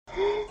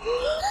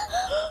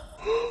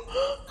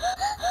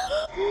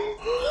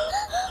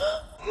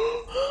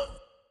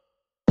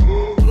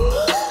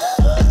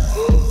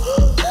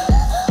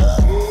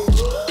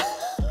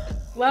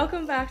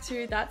back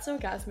to That's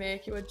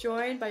Orgasmic. You are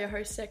joined by your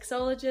host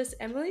sexologist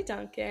Emily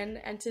Duncan,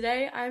 and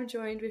today I'm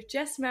joined with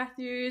Jess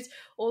Matthews,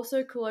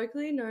 also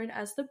colloquially known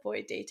as the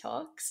Boy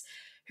Detox,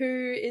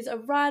 who is a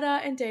writer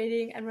and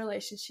dating and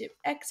relationship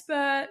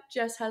expert.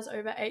 Jess has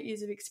over 8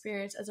 years of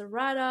experience as a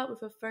writer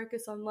with a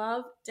focus on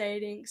love,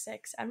 dating,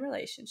 sex, and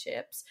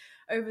relationships.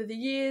 Over the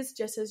years,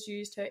 Jess has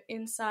used her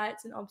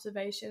insights and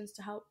observations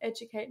to help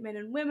educate men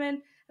and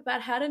women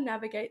about how to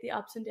navigate the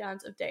ups and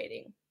downs of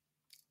dating.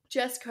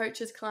 Jess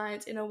coaches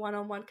clients in a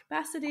one-on-one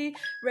capacity,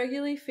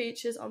 regularly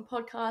features on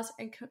podcasts,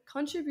 and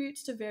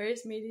contributes to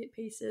various media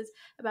pieces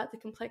about the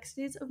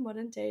complexities of the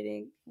modern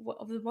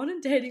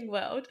dating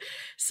world.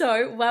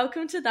 So,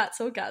 welcome to That's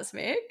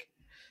Orgasmic.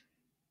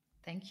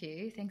 Thank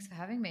you. Thanks for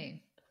having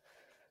me.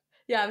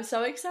 Yeah, I'm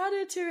so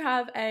excited to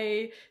have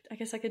a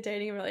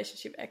dating and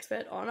relationship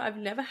expert on. I've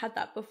never had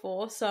that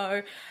before,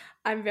 so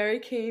I'm very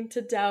keen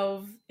to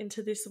delve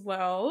into this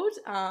world,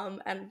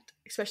 and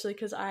especially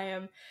because I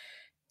am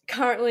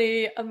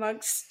currently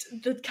amongst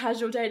the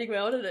casual dating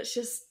world and it's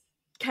just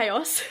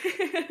chaos.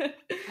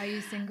 Are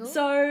you single?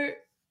 So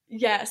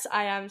yes,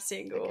 I am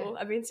single. Okay.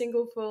 I've been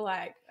single for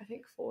I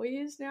think 4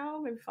 years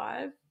now, maybe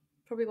 5,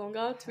 probably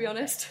longer to be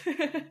honest.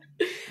 Okay.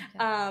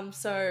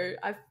 So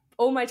I've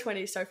all my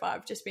 20s so far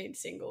I've just been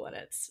single, and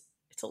it's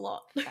a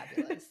lot.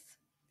 Fabulous.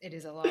 It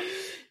is a lot.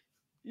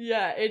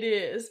 Yeah, it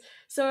is.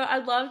 So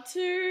I'd love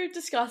to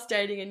discuss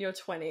dating in your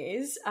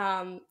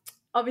 20s.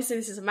 Obviously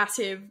this is a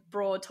massive,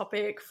 broad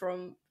topic.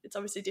 It's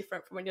obviously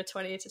different from when you're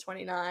 20 to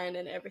 29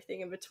 and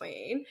everything in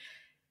between.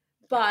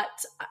 But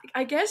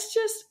I guess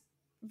just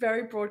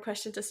very broad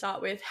question to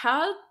start with.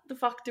 How the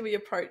fuck do we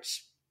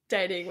approach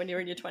dating when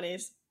you're in your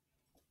 20s?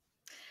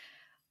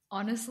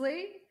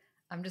 Honestly,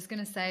 I'm just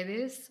going to say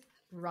this,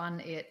 run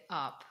it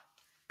up.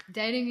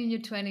 Dating in your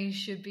 20s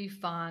should be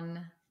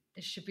fun.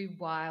 It should be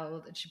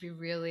wild. It should be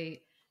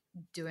really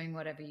doing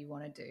whatever you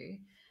want to do.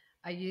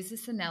 I use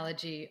this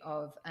analogy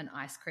of an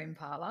ice cream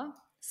parlor.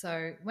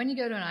 So when you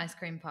go to an ice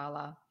cream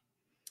parlor,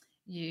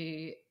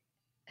 you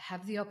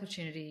have the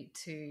opportunity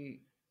to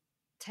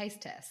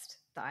taste test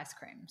the ice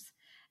creams.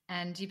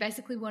 And you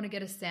basically want to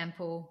get a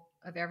sample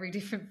of every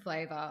different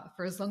flavor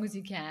for as long as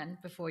you can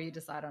before you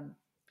decide on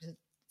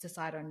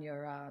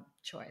your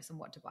choice and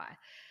what to buy.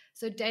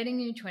 So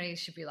dating in your 20s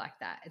should be like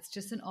that. It's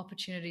just an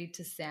opportunity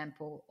to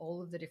sample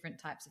all of the different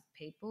types of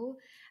people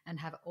and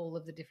have all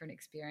of the different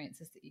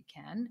experiences that you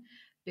can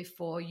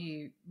before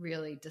you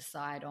really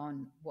decide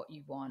on what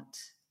you want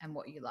and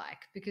what you like.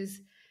 Because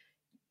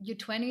your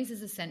 20s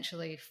is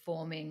essentially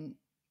forming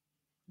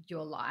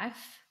your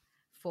life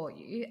for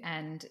you,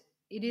 and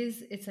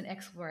it's an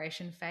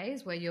exploration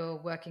phase where you're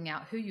working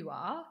out who you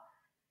are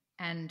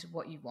and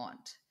what you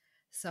want.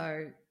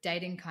 So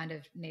dating kind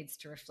of needs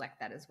to reflect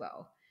that as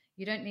well.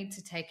 You don't need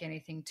to take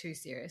anything too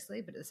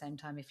seriously, but at the same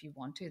time, if you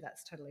want to,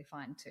 that's totally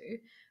fine too.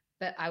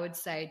 But I would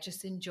say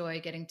just enjoy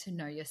getting to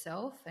know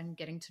yourself and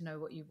getting to know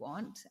what you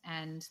want,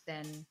 and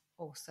then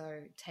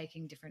also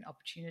taking different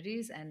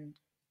opportunities and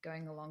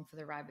going along for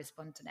the ride with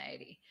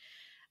spontaneity.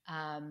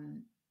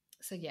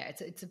 So yeah,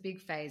 it's a big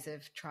phase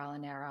of trial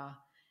and error.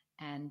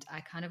 And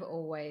I kind of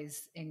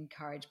always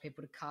encourage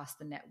people to cast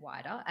the net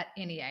wider at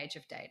any age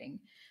of dating.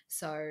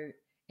 So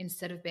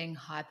instead of being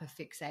hyper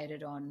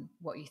fixated on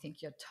what you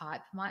think your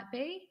type might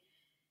be,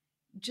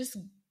 just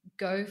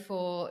go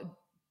for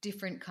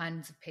different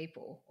kinds of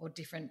people or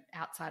different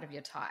outside of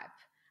your type.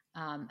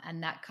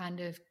 And that kind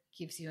of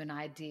gives you an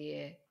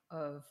idea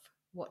of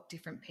what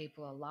different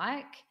people are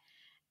like.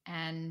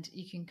 And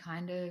you can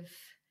kind of,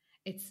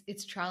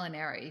 it's trial and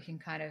error. You can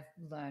kind of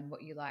learn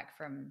what you like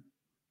from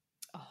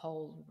a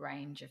whole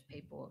range of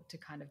people to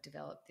kind of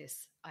develop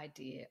this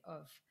idea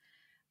of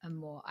a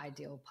more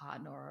ideal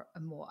partner or a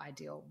more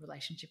ideal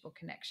relationship or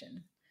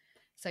connection.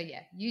 So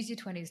yeah, use your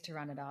 20s to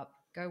run it up,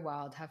 go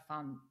wild, have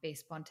fun, be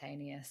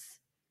spontaneous,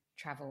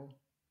 travel,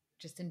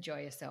 just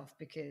enjoy yourself,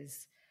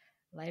 because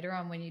later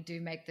on when you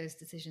do make those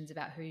decisions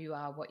about who you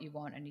are, what you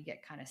want, and you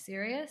get kind of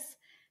serious,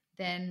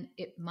 then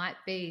it might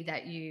be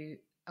that you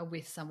are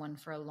with someone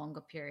for a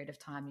longer period of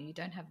time and you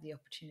don't have the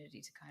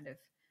opportunity to kind of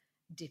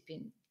dip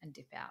in and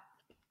dip out.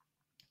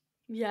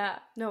 Yeah,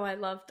 no, I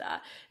love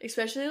that.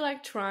 Especially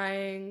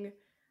trying,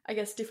 I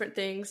guess, different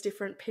things,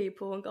 different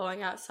people, and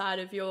going outside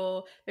of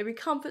your maybe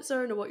comfort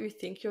zone or what you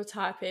think your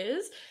type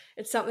is.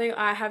 It's something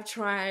I have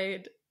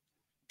tried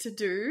to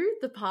do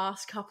the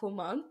past couple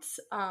months.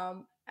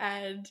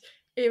 And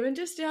even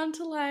just down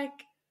to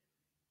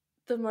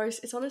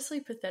it's honestly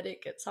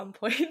pathetic at some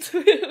point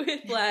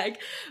with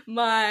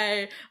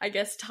my, I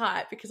guess,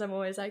 type, because I'm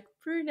always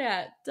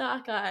brunette,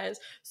 dark eyes.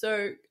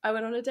 So I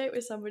went on a date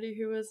with somebody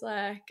who was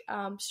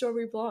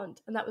strawberry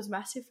blonde, and that was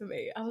massive for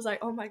me. I was like,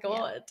 oh my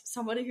God,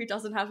 somebody who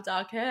doesn't have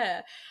dark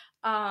hair.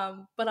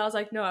 But I was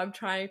like, no, I'm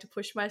trying to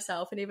push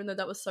myself. And even though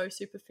that was so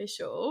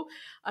superficial,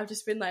 I've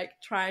just been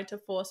trying to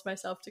force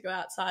myself to go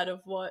outside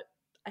of what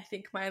I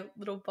think my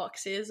little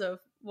box is of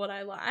what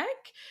I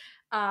like.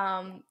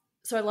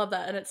 So I love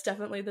that, and it's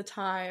definitely the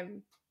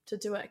time to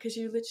do it, because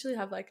you literally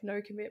have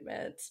no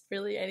commitments,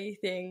 really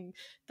anything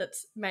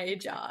that's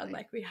major, exactly.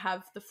 And we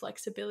have the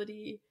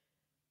flexibility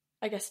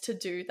I guess, to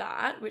do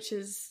that, which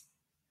is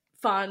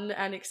fun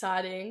and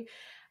exciting.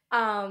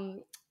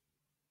 Um,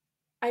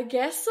 I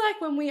guess like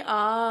when we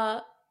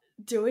are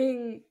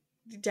doing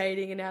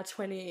dating in our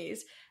 20s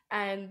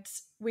and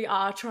we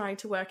are trying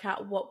to work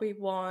out what we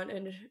want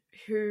and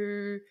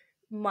who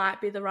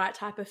might be the right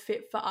type of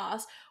fit for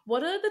us,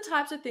 what are the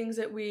types of things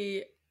that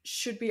we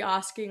should be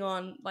asking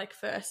on like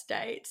first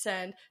dates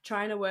and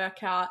trying to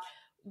work out,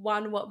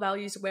 one, what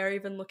values we're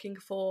even looking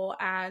for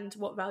and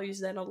what values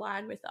then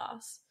align with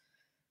us?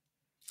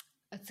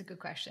 That's a good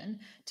question.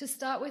 To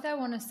start with, I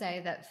want to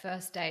say that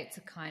first dates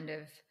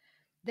are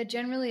they're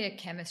generally a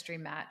chemistry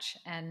match,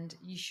 and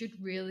you should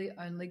really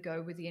only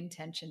go with the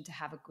intention to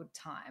have a good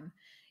time.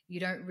 You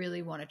don't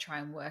really want to try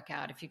and work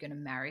out if you're going to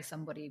marry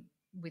somebody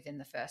within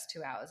the first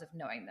 2 hours of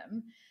knowing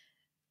them.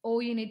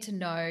 All you need to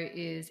know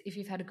is if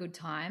you've had a good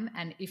time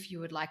and if you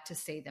would like to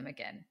see them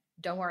again.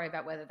 Don't worry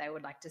about whether they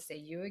would like to see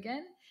you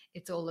again.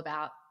 It's all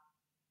about,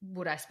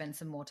 would I spend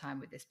some more time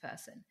with this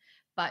person?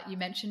 But you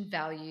mentioned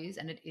values,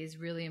 and it is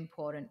really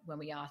important when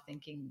we are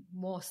thinking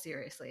more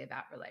seriously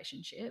about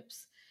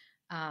relationships,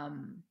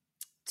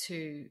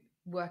 to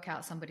work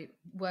out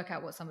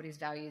what somebody's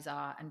values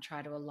are and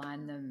try to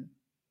align them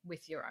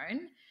with your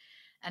own.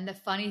 And the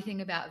funny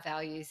thing about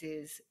values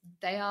is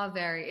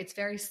it's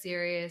very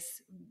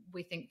serious.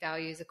 We think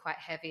values are quite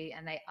heavy,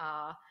 and they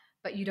are,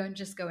 but you don't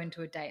just go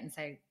into a date and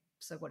say,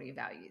 so what are your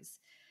values?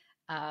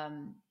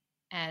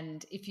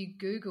 And if you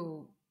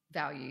Google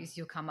values,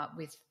 you'll come up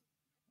with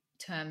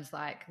terms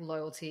like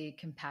loyalty,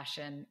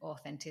 compassion,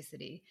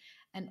 authenticity,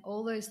 and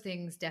all those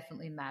things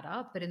definitely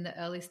matter. But in the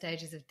early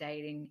stages of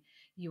dating,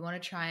 you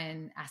want to try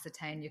and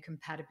ascertain your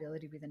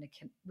compatibility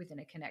within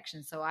a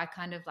connection. So I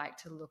kind of like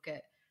to look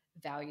at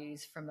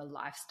values from a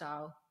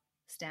lifestyle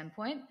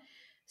standpoint.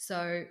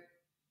 So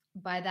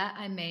by that,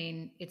 I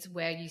mean it's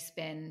where you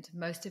spend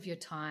most of your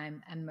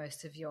time and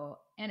most of your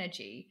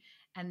energy.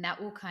 And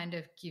that will kind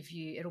of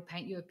it'll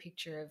paint you a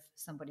picture of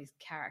somebody's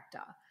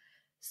character.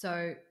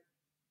 So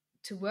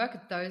to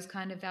work those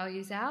kind of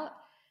values out,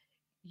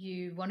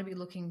 you want to be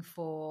looking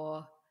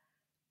for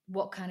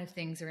what kind of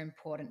things are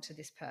important to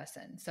this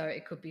person. So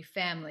it could be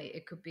family,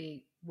 it could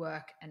be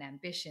work and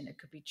ambition, it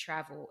could be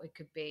travel, it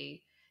could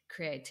be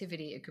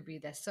creativity, it could be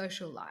their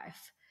social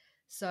life.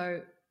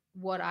 So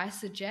what I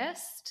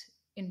suggest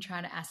in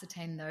trying to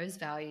ascertain those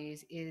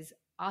values is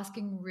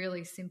asking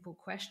really simple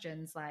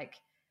questions like,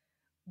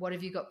 what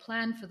have you got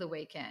planned for the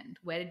weekend?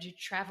 Where did you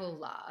travel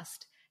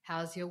last?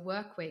 How's your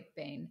work week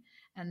been?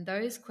 And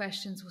those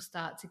questions will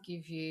start to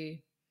give you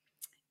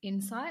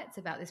insights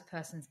about this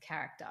person's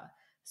character.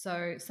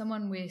 So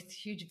someone with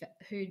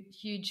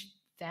huge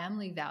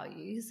family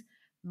values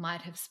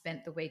might have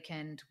spent the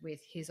weekend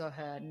with his or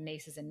her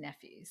nieces and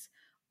nephews.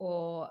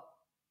 Or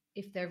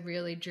if they're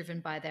really driven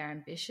by their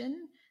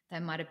ambition, they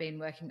might have been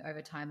working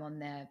overtime on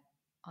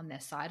their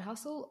side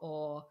hustle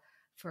or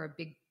for a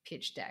big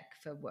pitch deck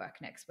for work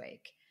next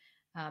week.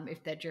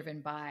 If they're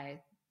driven by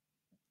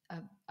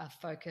a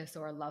focus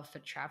or a love for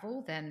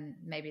travel, then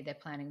maybe they're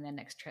planning their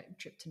next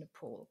trip to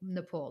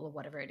Nepal or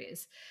whatever it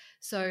is.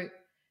 So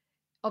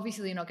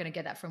obviously you're not going to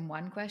get that from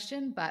one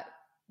question, but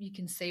you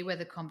can see where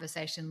the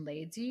conversation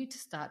leads you to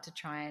start to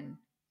try and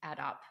add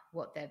up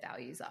what their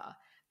values are,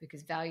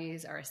 because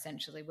values are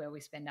essentially where we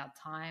spend our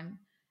time,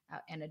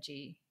 our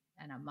energy,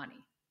 and our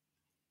money.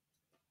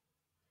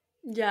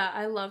 Yeah,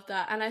 I love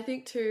that. And I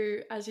think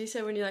too, as you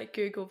said, when you like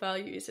Google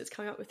values, it's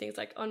coming up with things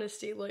like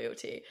honesty,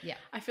 loyalty. Yeah.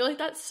 I feel like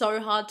that's so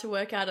hard to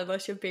work out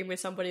unless you've been with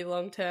somebody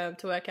long term,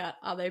 to work out,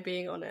 are they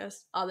being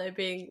honest? Are they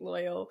being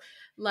loyal?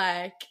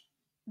 Like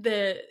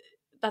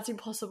that's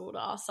impossible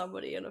to ask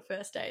somebody on a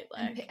first date.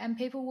 Like, and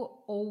people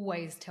will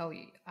always tell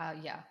you,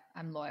 yeah,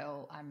 I'm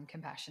loyal, I'm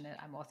compassionate,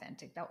 I'm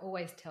authentic. They'll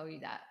always tell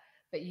you that.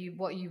 But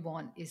what you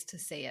want is to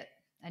see it,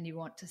 and you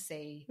want to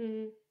see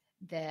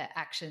their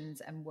actions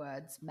and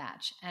words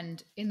match.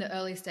 And in the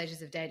early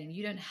stages of dating,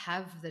 you don't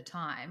have the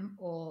time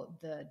or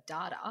the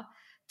data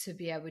to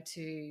be able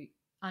to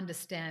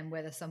understand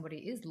whether somebody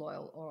is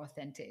loyal or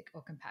authentic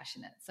or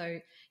compassionate. So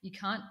you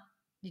can't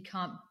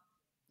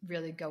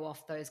really go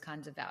off those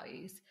kinds of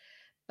values.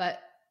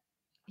 But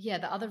yeah,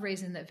 the other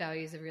reason that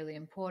values are really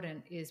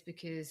important is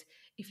because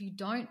if you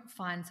don't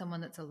find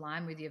someone that's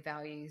aligned with your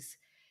values,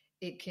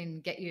 it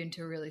can get you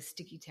into a really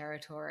sticky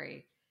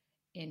territory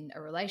in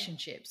a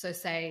relationship. So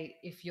say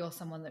if you're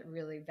someone that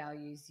really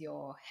values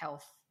your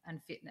health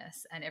and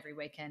fitness, and every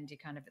weekend you're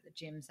kind of at the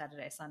gym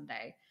Saturday,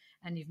 Sunday,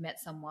 and you've met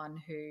someone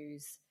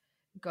who's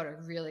got a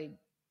really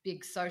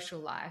big social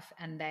life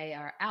and they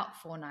are out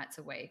 4 nights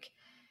a week,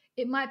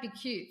 it might be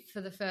cute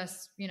for the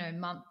first,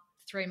 month,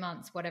 3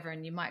 months, whatever,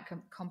 and you might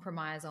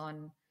compromise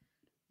on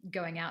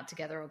going out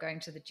together or going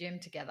to the gym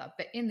together.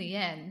 But in the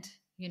end,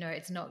 you're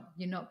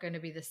not going to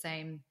be the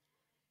same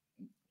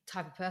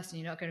type of person.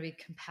 You're not going to be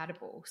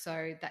compatible,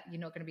 so that you're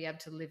not going to be able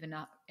to live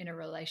in a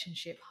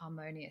relationship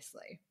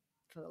harmoniously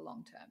for the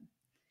long term.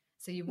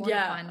 So you want to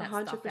find that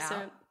 100%. Stuff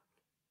out.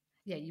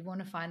 Yeah, you want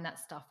to find that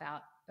stuff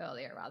out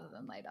earlier rather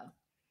than later.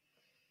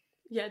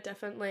 Yeah,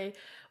 definitely.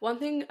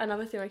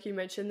 Another thing, like you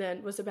mentioned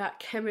then, was about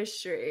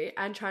chemistry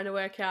and trying to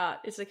work out,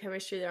 is the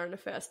chemistry there on the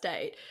first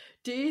date?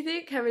 Do you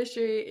think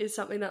chemistry is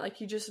something that like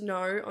you just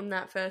know on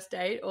that first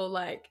date, or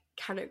like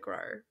can it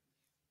grow?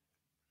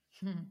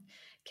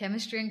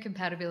 Chemistry and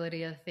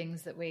compatibility are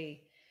things that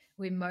we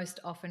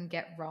most often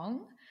get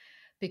wrong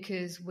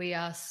because we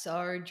are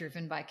so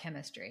driven by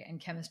chemistry,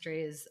 and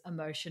chemistry is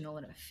emotional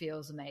and it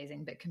feels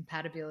amazing, but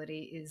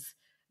compatibility is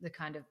the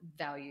kind of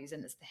values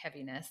and it's the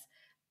heaviness.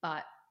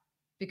 But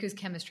because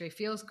chemistry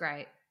feels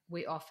great,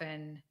 we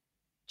often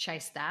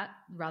chase that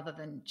rather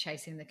than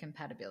chasing the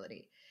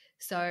compatibility.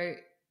 So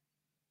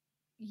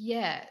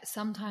yeah,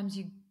 sometimes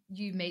you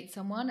meet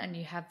someone and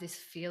you have this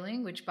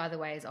feeling, which by the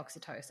way is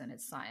oxytocin.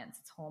 It's science,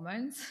 it's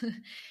hormones.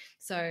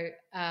 So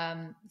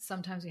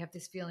sometimes we have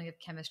this feeling of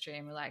chemistry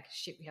and we're like,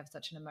 shit, we have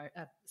such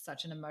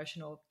an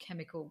emotional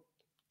chemical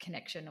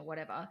connection or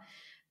whatever.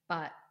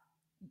 But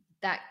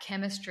that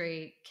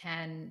chemistry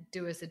can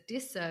do us a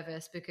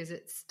disservice because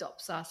it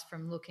stops us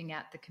from looking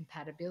at the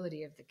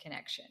compatibility of the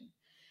connection.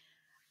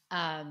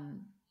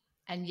 Um,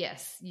 and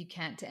yes, you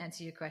can, to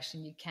answer your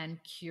question, you can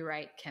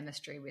curate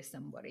chemistry with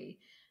somebody.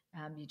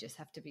 You just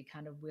have to be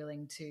kind of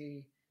willing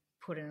to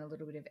put in a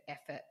little bit of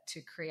effort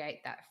to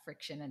create that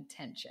friction and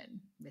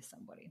tension with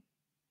somebody.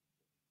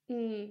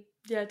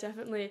 Yeah,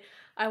 definitely.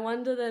 I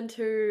wonder then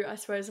too, I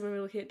suppose when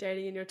we're looking at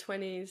dating in your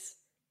 20s,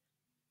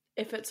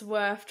 if it's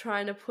worth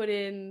trying to put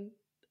in,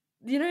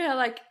 you know how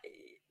like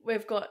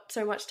we've got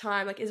so much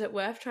time, like is it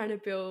worth trying to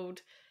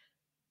build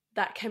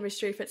that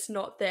chemistry if it's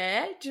not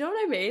there? Do you know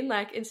what I mean?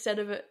 Like instead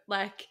of it,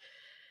 like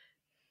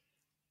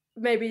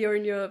maybe you're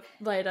in your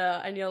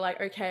later and you're like,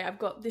 okay, I've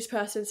got this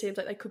person, seems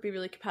like they could be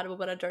really compatible,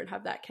 but I don't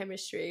have that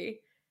chemistry.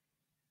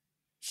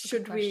 Good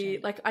Should we,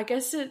 question. like, I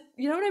guess it,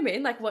 you know what I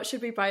mean? Like, what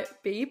should we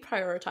be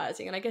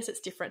prioritizing? And I guess it's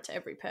different to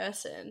every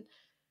person,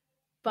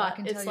 Well, I but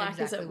can tell it's you like,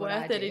 is exactly it what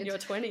I worth it in did. your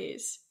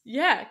 20s?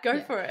 Yeah, go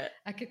Yeah, for it.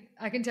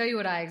 I can tell you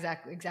what I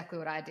exactly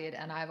what I did,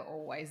 and I've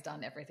always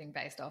done everything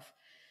based off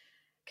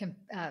chem-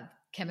 uh,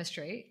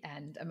 chemistry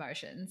and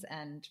emotions,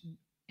 and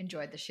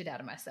enjoyed the shit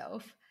out of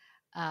myself.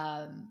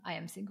 I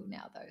am single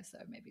now though, so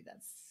maybe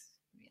that's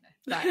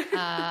But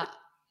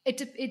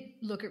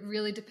it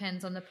really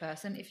depends on the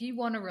person. If you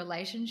want a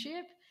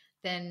relationship,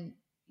 then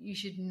you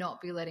should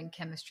not be letting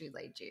chemistry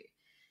lead you,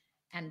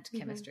 and Hmm.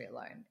 chemistry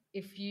alone.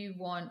 If you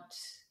want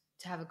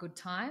to have a good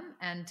time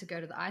and to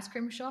go to the ice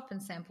cream shop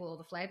and sample all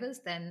the flavors,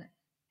 then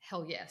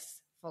hell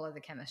yes, follow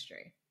the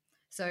chemistry.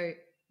 So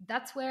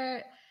that's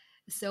where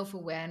self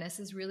awareness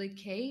is really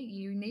key.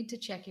 You need to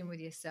check in with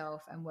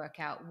yourself and work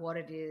out what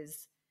it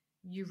is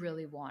you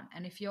really want.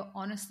 And if you're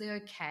honestly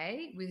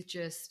okay with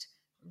just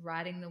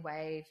riding the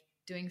wave,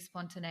 doing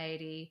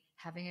spontaneity,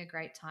 having a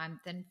great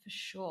time, then for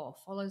sure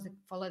follow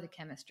the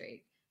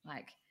chemistry.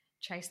 Like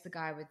chase the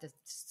guy with the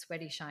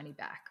sweaty shiny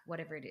back,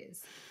 whatever it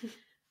is.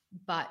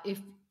 But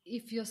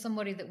if you're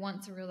somebody that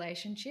wants a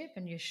relationship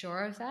and you're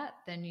sure of that,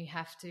 then you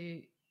have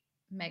to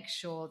make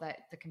sure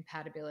that the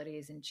compatibility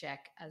is in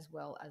check as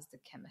well as the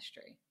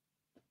chemistry.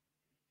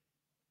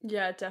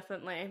 Yeah,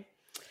 definitely.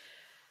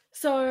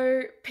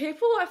 So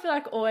people, I feel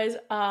like always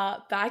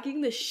are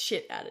bagging the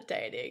shit out of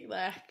dating,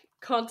 like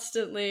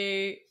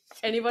constantly.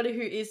 Anybody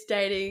who is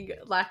dating,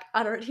 like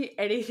I don't hear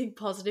anything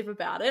positive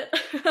about it,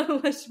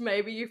 unless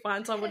maybe you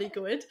find somebody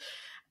good,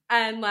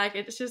 and like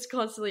it's just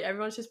constantly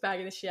everyone's just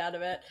bagging the shit out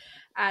of it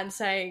and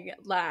saying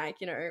like,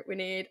 you know, we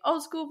need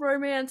old school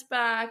romance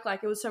back.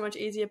 Like it was so much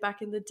easier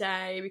back in the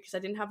day because I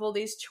didn't have all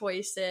these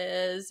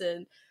choices,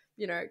 and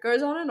you know, it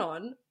goes on and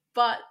on.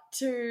 But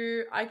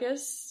to, I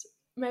guess,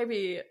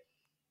 maybe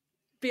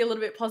be a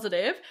little bit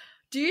positive.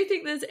 Do you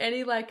think there's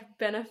any like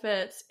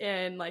benefits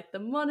in like the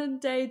modern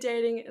day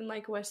dating in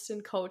like Western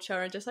culture,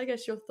 and just I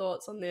guess your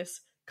thoughts on this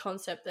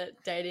concept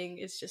that dating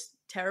is just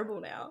terrible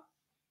now?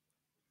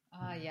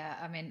 Yeah,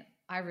 I mean,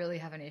 I really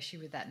have an issue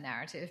with that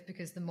narrative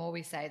because the more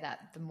we say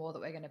that, the more that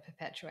we're going to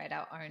perpetuate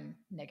our own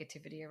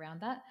negativity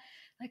around that.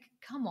 Like,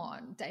 come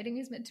on, dating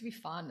is meant to be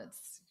fun.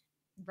 It's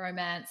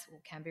romance, or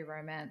can be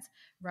romance,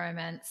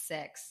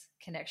 sex,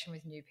 connection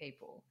with new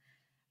people.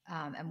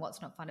 And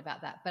what's not fun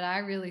about that? But I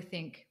really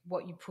think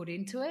what you put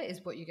into it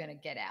is what you're going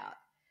to get out.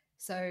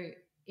 So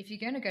if you're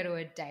going to go to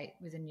a date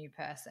with a new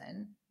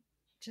person,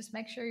 just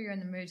make sure you're in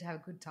the mood to have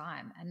a good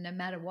time. And no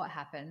matter what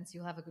happens,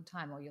 you'll have a good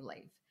time or you'll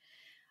leave.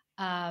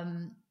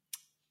 Um,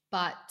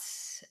 but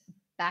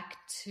back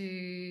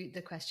to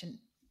the question,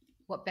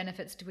 what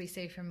benefits do we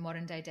see from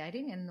modern day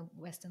dating in the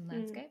Western Mm.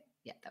 landscape?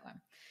 Yeah, that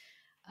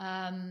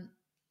one.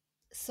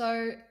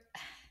 So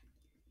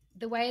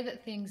the way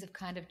that things have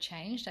kind of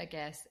changed, I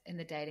guess, in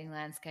the dating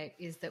landscape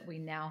is that we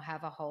now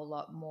have a whole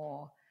lot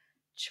more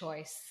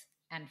choice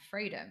and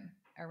freedom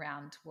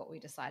around what we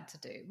decide to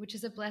do, which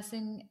is a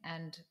blessing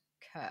and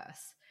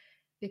curse.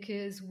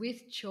 Because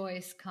with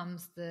choice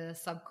comes the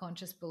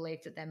subconscious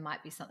belief that there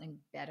might be something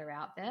better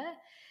out there.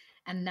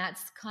 And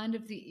that's kind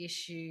of the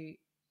issue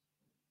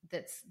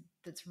that's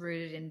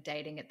rooted in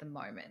dating at the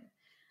moment.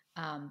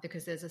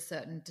 Because there's a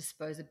certain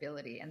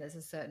disposability and there's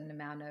a certain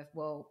amount of,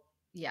 well,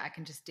 yeah, I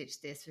can just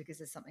ditch this because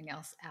there's something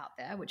else out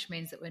there, which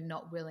means that we're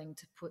not willing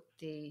to put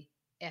the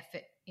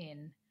effort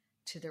in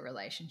to the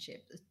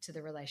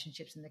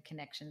relationships and the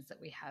connections that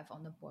we have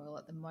on the boil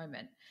at the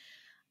moment.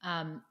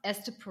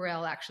 Esther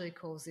Perel actually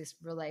calls this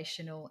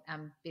relational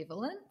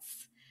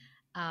ambivalence.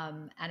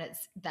 And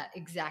it's that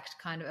exact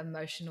kind of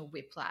emotional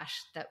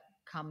whiplash that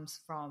comes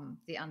from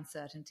the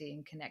uncertainty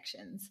in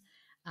connections.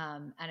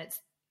 And it's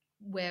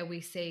where we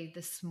see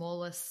the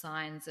smallest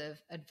signs of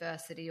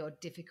adversity or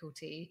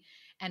difficulty,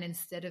 and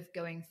instead of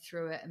going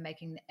through it and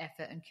making the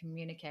effort and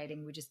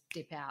communicating, we just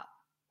dip out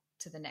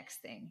to the next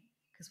thing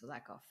because we're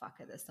like, oh,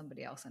 fuck it, there's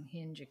somebody else on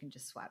Hinge. You can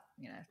just swipe,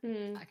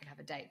 I can have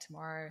a date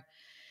tomorrow,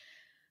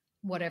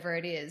 whatever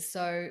it is.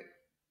 So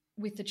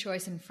with the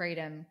choice and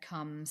freedom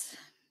comes,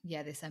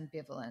 this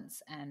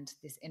ambivalence and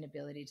this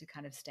inability to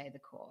kind of stay the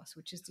course,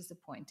 which is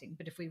disappointing.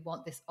 But if we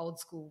want this old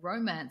school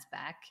romance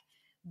back,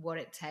 what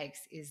it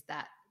takes is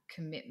that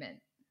commitment.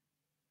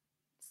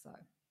 So,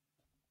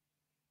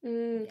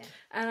 and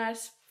I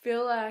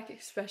feel like,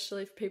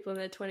 especially for people in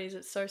their 20s,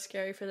 it's so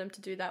scary for them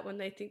to do that when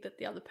they think that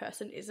the other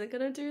person isn't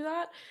going to do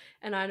that.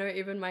 And I know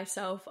even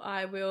myself,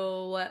 I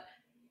will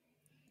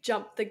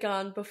jump the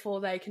gun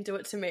before they can do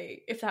it to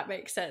me, if that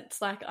makes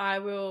sense. Like, I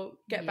will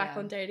get back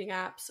on dating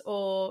apps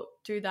or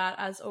do that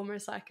as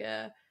almost like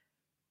a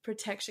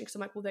protection, because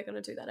I'm like, well, they're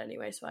going to do that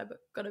anyway, so I've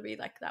got to be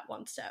like that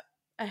one step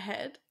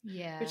ahead,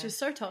 which is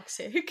so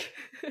toxic.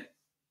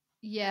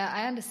 Yeah,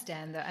 I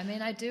understand that. I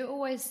mean, I do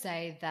always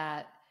say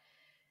that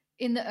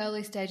in the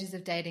early stages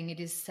of dating,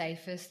 it is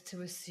safest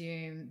to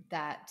assume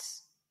that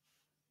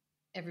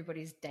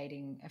everybody's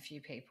dating a few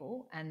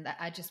people, and that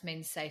I just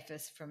mean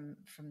safest from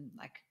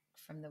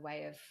the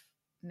way of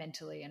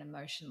mentally and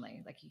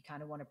emotionally. Like, you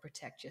kind of want to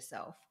protect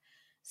yourself.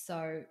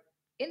 So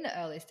in the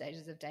early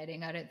stages of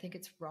dating, I don't think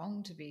it's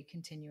wrong to be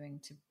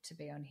continuing to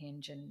be on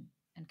Hinge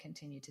and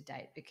continue to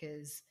date,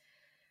 because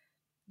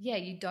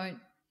you don't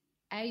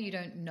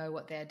know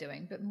what they're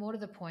doing, but more to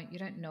the point, you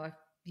don't know if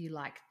you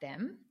like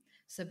them.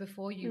 So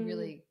before you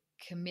really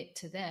commit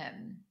to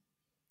them,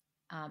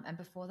 and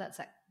before there's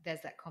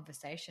that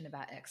conversation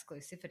about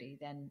exclusivity,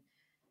 then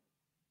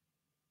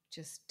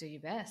just do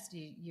your best.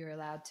 You're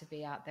allowed to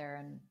be out there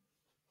and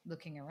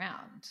looking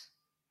around.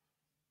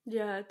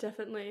 Yeah,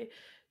 definitely.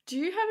 Do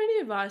you have any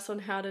advice on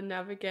how to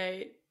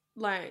navigate,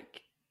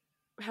 like,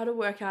 how to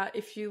work out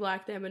if you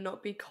like them and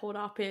not be caught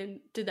up in,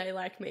 do they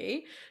like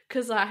me?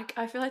 Because, like,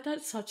 I feel like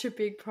that's such a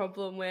big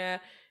problem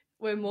where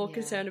we're more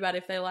concerned about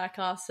if they like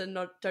us and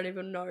don't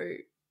even know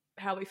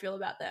how we feel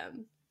about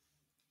them.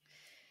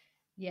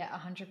 Yeah,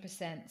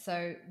 100%.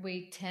 So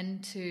we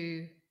tend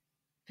to,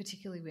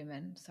 particularly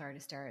women, sorry to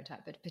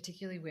stereotype, but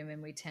particularly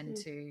women, we tend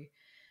to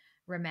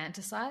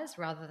romanticize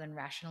rather than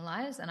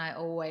rationalize. And I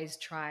always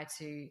try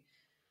to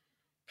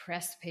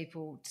press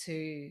people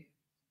to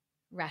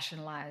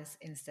rationalize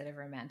instead of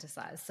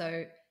romanticize.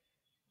 So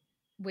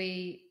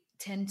we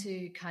tend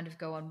to kind of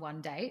go on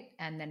one date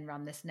and then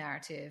run this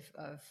narrative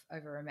of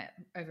over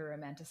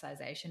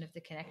romanticization of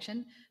the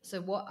connection. So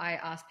what I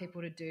ask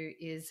people to do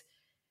is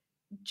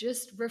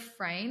just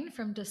refrain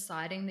from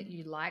deciding that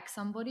you like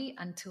somebody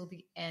until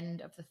the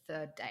end of the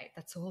third date.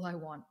 That's all I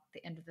want,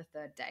 the end of the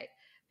third date,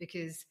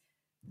 because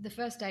the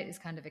first date is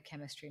kind of a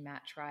chemistry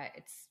match, right?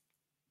 It's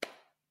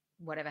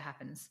whatever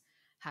happens.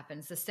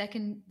 The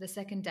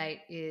second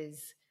date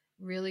is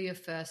really your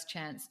first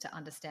chance to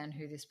understand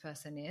who this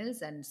person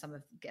is and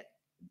get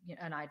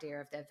an idea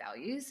of their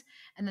values.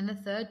 And then the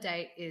third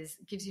date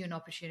gives you an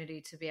opportunity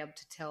to be able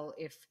to tell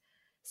if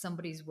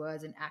somebody's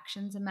words and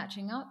actions are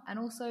matching up. And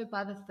also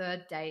by the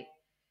third date,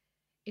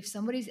 if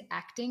somebody's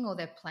acting or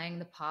they're playing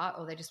the part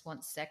or they just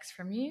want sex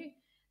from you,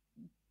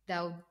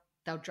 they'll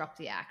drop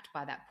the act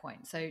by that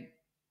point. So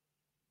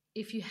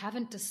if you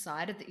haven't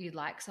decided that you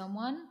like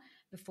someone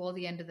before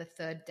the end of the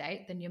third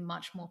date, then you're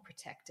much more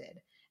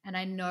protected. And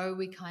I know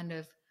we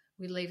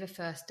leave a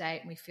first date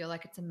and we feel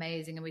like it's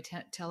amazing and we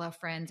tell our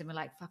friends and we're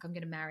like, fuck, I'm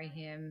going to marry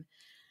him,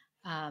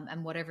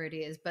 and whatever it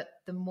is. But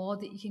the more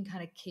that you can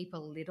kind of keep a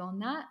lid on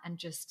that and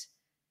just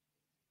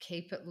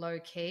keep it low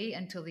key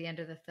until the end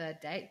of the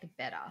third date, the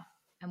better.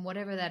 And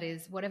whatever that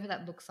is, whatever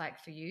that looks like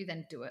for you,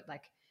 then do it.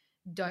 Like,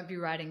 don't be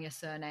writing your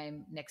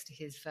surname next to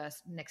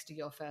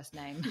your first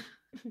name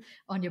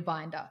on your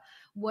binder.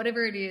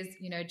 Whatever it is,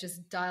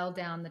 just dial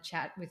down the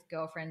chat with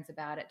girlfriends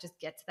about it. Just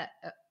get to that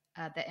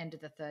the end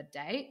of the third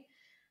date,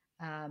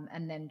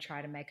 and then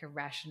try to make a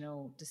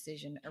rational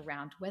decision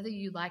around whether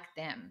you like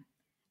them,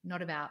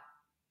 not about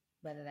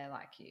whether they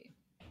like you.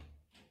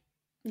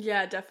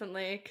 Yeah,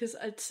 definitely, because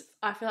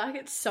I feel like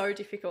it's so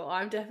difficult.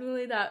 I'm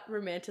definitely that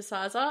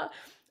romanticizer,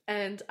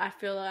 and I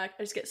feel like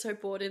I just get so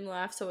bored in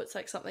life, so it's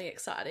like something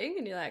exciting,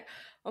 and you're like,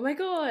 oh my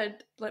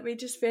God, let me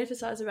just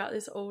fantasize about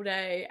this all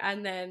day,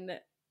 and then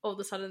all of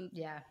a sudden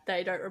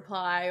they don't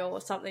reply or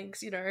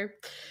something's,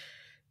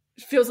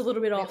 feels a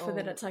little bit off, and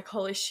then it's like,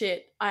 holy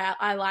shit,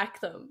 I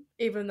like them,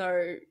 even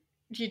though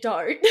you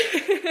don't.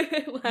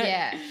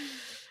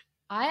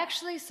 I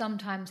actually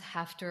sometimes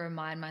have to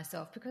remind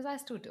myself, because I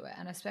still do it,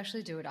 and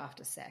especially do it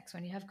after sex.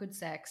 When you have good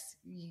sex,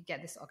 you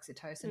get this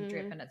oxytocin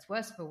drip, and it's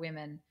worse for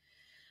women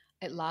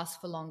it lasts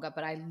for longer,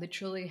 but I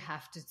literally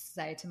have to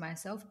say to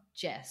myself,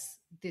 Jess,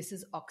 this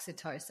is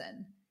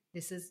oxytocin.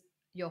 This is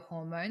your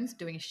hormones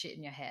doing shit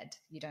in your head.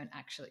 You don't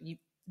actually,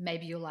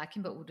 maybe you'll like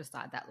him, but we'll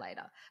decide that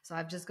later. So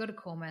I've just got to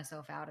call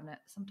myself out on it,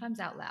 sometimes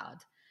out loud.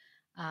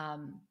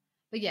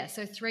 But yeah,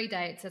 so 3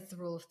 dates, that's the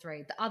rule of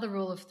 3. The other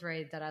rule of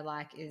 3 that I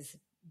like is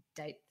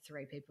date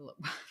 3 people at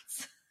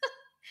once,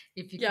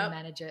 if you can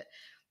manage it,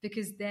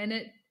 because then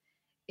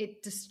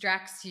it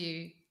distracts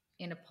you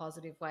in a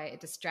positive way. It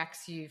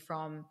distracts you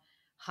from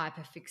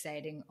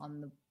hyperfixating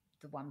on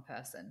the one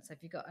person. So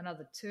if you've got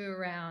another 2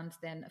 around,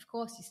 then of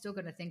course you're still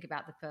going to think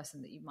about the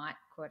person that you might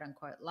quote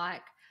unquote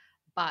like,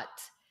 but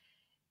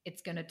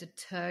it's going to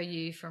deter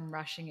you from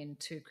rushing in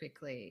too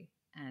quickly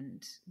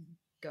and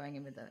going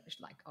in with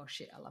like, oh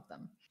shit, I love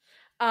them.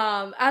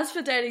 As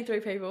for dating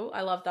 3 people,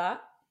 I love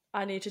that.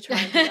 I need to try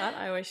and do that.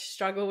 I always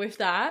struggle with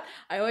that.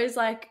 I always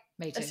like,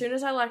 Me too. As soon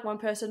as I like one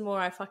person more,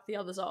 I fuck the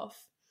others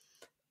off.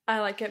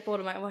 I like get bored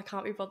of my, I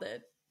can't be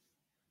bothered.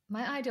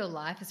 My ideal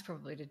life is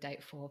probably to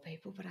date 4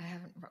 people, but I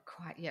haven't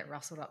quite yet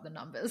rustled up the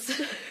numbers.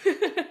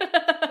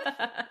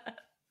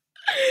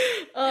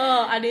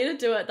 Oh, I need to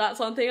do it. That's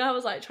one thing I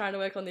was like trying to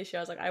work on this year.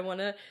 I was like, I want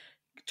to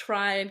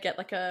try and get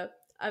like I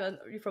don't,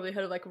 you've probably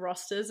heard of like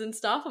rosters and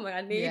stuff. I'm like,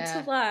 I need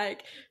to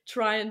like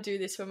try and do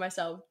this for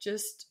myself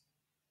just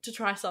to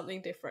try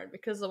something different,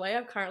 because the way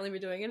I've currently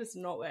been doing it is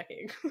not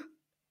working.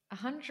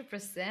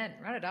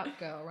 100%. Run it up,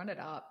 girl. Run it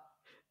up.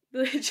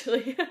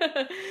 Literally.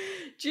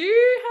 Do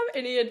you have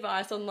any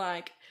advice on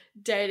like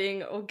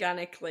dating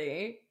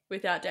organically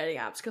without dating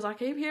apps? Because I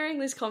keep hearing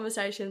these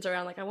conversations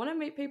around like, I want to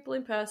meet people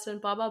in person,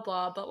 blah blah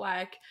blah, but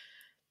like,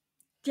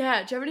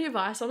 yeah, do you have any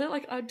advice on it?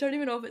 Like, I don't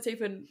even know if it's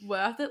even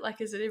worth it. Like,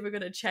 is it ever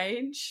going to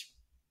change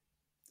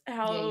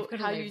how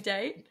you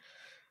date?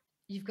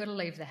 You've got to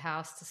leave the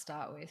house to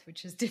start with,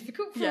 which is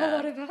difficult for a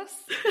lot of us.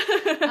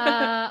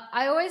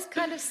 I always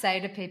kind of say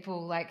to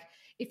people, like,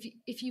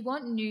 if you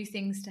want new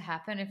things to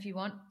happen, if you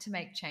want to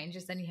make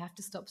changes, then you have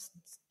to stop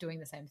doing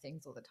the same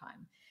things all the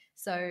time.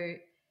 So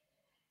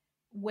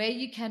where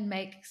you can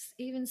make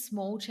even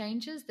small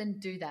changes, then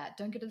do that.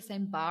 Don't go to the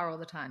same bar all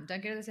the time.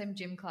 Don't go to the same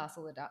gym class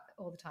all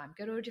the time.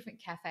 Go to a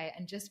different cafe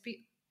and just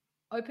be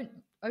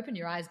open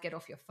your eyes, get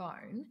off your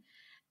phone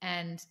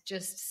and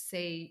just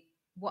see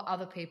what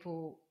other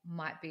people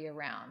might be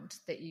around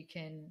that you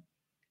can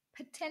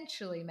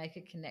potentially make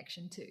a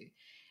connection to.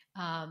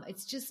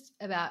 It's just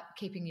about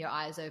keeping your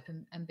eyes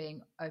open and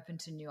being open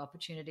to new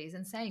opportunities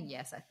and saying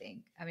yes, I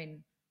think. I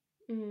mean,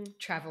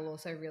 travel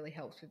also really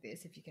helps with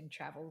this. If you can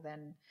travel,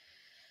 then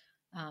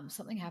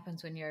something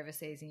happens when you're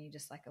overseas and you're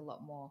just like a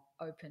lot more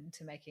open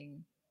to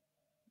making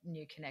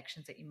new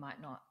connections that you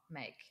might not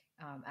make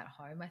at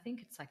home. I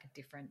think it's like a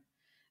different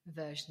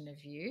version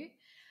of you.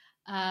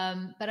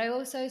 But I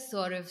also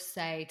sort of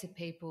say to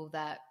people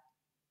that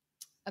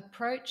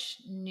approach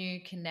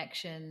new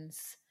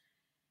connections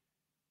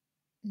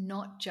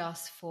not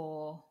just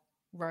for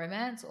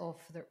romance or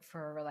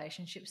for a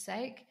relationship's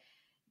sake.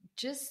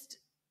 Just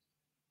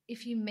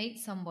if you meet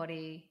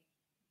somebody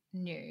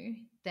new,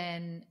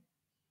 then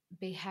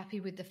be happy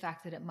with the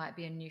fact that it might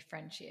be a new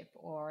friendship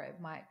or it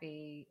might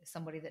be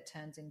somebody that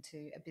turns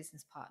into a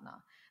business partner.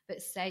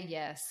 But say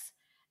yes,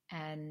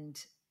 and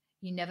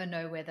you never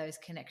know where those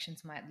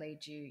connections might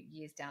lead you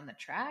years down the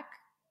track.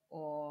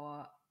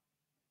 Or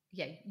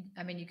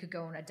I mean, you could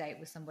go on a date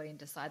with somebody and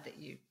decide that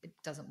it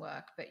doesn't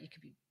work, but you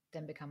could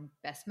then become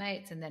best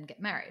mates and then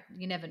get married.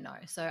 You never know.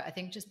 So I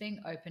think just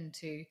being open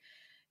to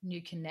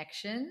new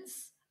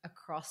connections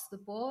across the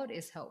board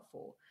is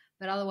helpful.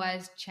 But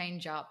otherwise,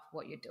 change up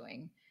what you're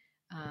doing.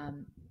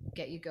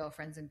 Get your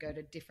girlfriends and go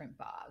to different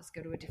bars,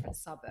 go to a different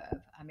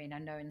suburb. I mean, I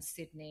know in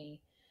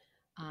Sydney,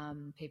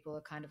 people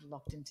are kind of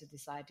locked into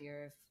this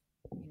idea of,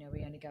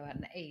 we only go out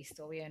in the east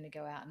or we only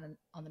go out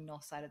on the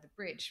north side of the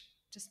bridge.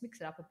 Just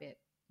mix it up a bit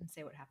and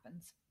see what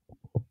happens.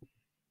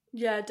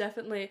 Yeah,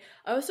 definitely.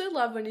 I also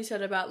love when you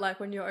said about like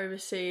when you're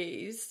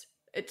overseas,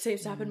 it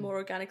seems to happen more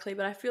organically,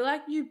 but I feel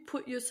like you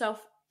put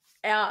yourself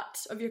out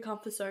of your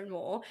comfort zone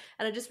more.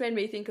 And it just made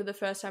me think of the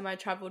first time I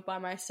traveled by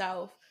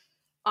myself.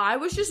 I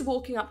was just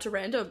walking up to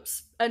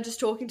randoms and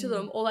just talking to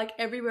them, or like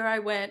everywhere I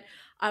went,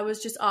 I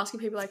was just asking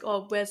people like,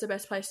 oh, where's the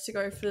best place to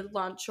go for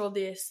lunch or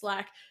this?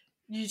 Like,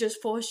 you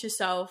just force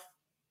yourself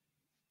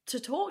to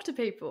talk to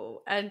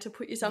people and to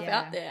put yourself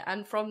out there.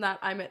 And from that,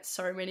 I met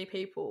so many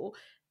people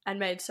and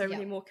made so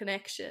many more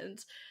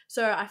connections.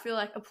 So I feel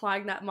like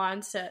applying that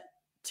mindset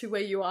to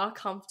where you are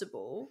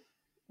comfortable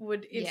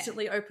would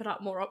instantly open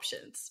up more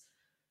options.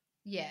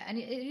 Yeah, and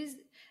it is,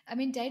 I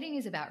mean, dating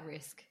is about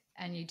risk,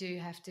 and you do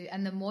have to,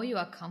 and the more you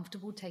are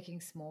comfortable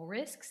taking small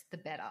risks, the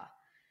better.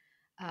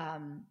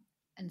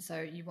 And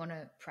so you want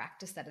to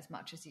practice that as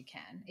much as you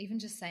can. Even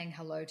just saying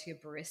hello to your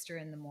barista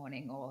in the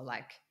morning, or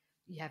like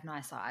you have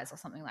nice eyes or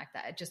something like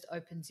that. It just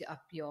opens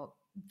up your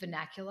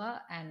vernacular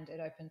and it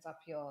opens up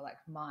your like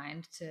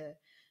mind to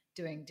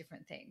doing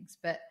different things.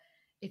 But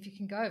if you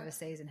can go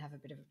overseas and have a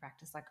bit of a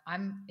practice, like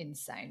I'm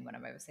insane when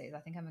I'm overseas. I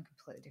think I'm a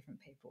completely different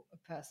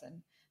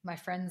person. My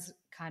friends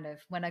kind of,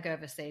 when I go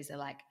overseas, they're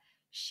like,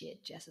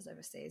 shit, Jess is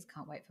overseas,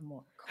 can't wait for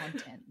more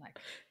content. Like,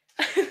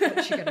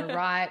 what's she going to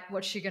write?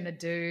 What's she going to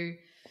do?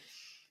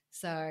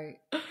 So,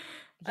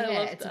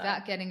 yeah, it's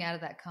about getting out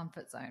of that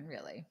comfort zone,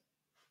 really.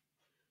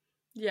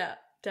 Yeah,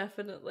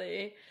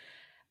 definitely.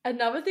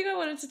 Another thing I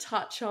wanted to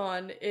touch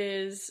on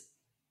is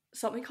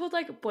something called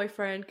like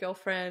boyfriend,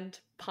 girlfriend,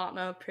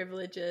 partner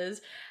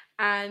privileges.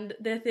 And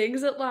they're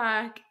things that,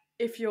 like,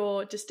 if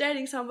you're just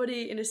dating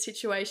somebody in a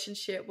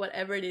situationship,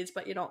 whatever it is,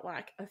 but you're not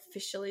like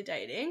officially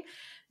dating,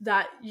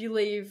 that you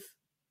leave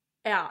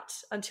out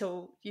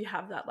until you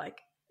have that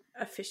like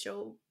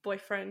official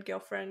boyfriend,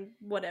 girlfriend,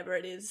 whatever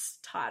it is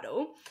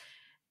title.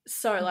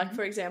 So like,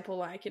 for example,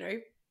 like, you know,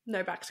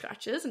 no back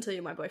scratches until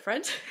you're my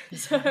boyfriend.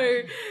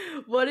 So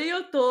what are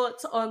your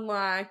thoughts on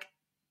like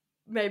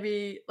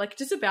maybe like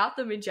just about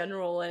them in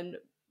general and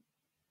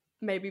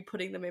maybe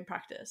putting them in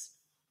practice?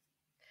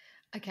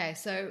 Okay,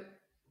 so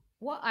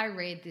what I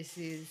read this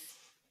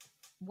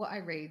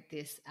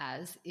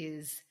as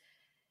is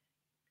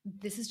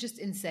this is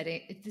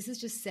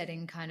just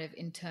setting kind of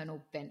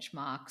internal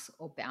benchmarks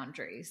or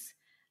boundaries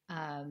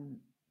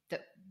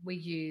that we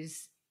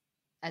use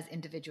as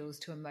individuals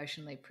to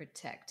emotionally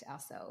protect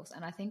ourselves.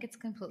 And I think it's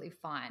completely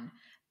fine.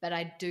 But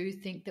I do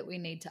think that we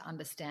need to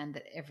understand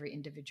that every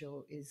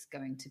individual is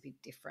going to be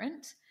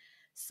different.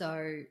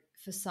 So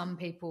for some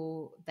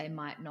people, they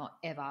might not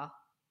ever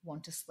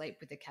want to sleep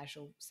with a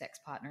casual sex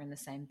partner in the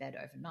same bed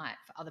overnight.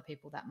 For other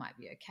people, that might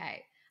be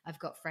okay. I've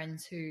got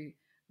friends who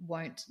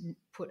won't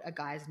put a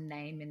guy's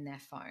name in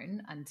their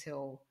phone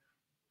until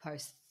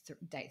post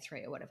date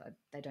 3 or whatever.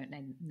 They don't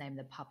name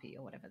the puppy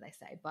or whatever they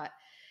say. But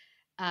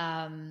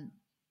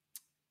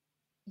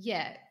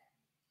yeah,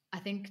 I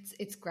think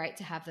it's great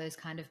to have those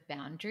kind of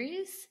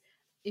boundaries.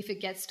 If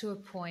it gets to a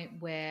point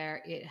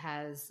where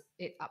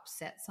it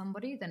upsets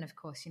somebody, then of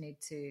course you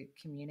need to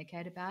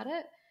communicate about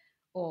it.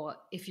 Or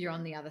if you're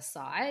on the other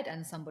side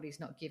and somebody's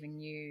not giving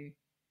you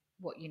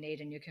what you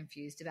need and you're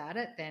confused about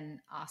it,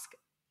 then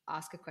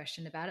ask a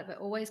question about it, but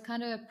always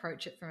kind of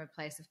approach it from a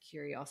place of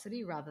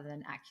curiosity rather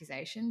than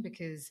accusation,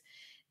 because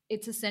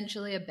it's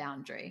essentially a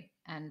boundary.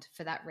 And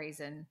for that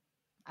reason,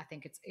 I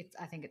think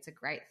it's a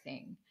great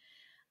thing.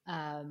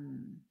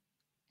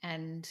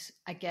 And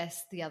I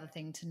guess the other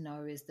thing to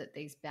know is that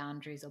these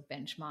boundaries or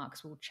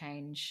benchmarks will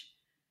change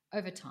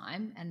over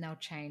time, and they'll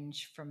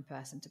change from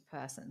person to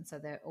person. So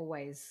they're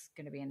always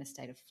going to be in a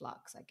state of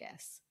flux, I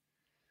guess.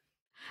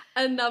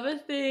 Another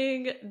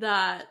thing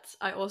that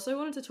I also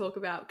wanted to talk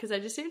about, because they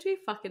just seem to be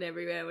fucking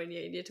everywhere when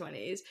you're in your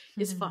 20s,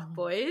 is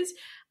fuckboys.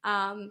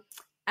 And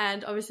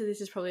obviously this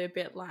is probably a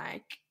bit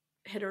like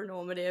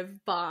heteronormative,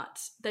 but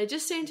they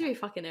just seem to be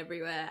fucking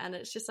everywhere. And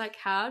it's just like,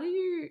 how do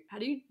you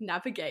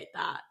navigate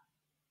that?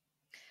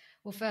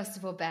 Well, first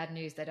of all, bad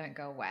news, they don't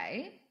go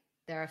away.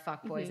 There are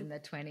fuckboys in their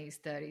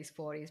 20s, 30s,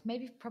 40s,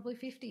 maybe probably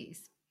 50s.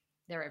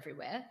 They're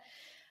everywhere.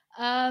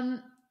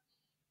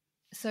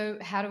 So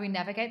how do we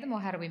navigate them, or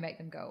how do we make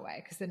them go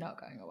away? Because they're not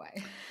going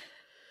away.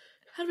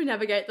 How do we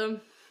navigate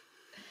them?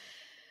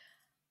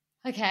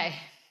 Okay,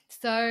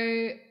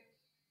 so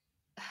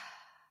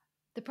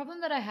the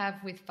problem that I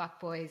have with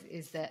fuckboys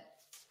is that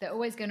they're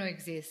always going to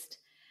exist,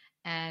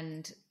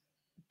 and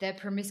they're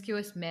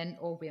promiscuous men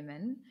or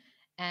women,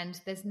 and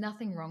there's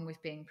nothing wrong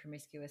with being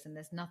promiscuous, and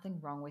there's nothing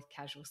wrong with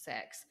casual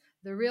sex.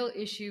 The real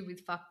issue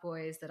with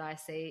fuckboys that I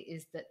see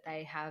is that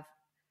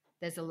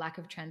there's a lack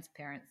of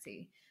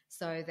transparency.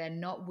 So they're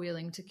not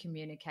willing to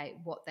communicate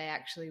what they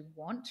actually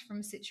want from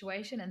a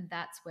situation, and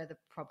that's where the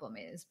problem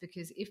is.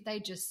 Because if they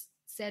just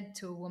said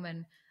to a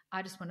woman,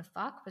 I just want to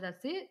fuck, but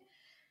that's it,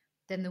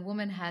 then the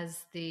woman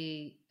has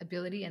the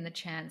ability and the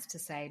chance to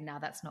say, no,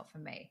 that's not for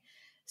me.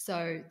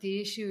 So the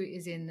issue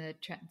is in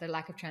the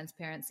lack of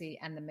transparency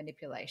and the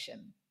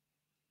manipulation.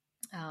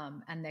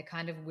 And they're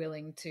kind of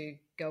willing to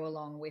go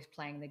along with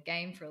playing the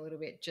game for a little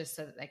bit just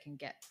so that they can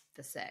get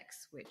the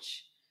sex,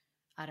 which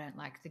I don't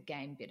like the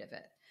game bit of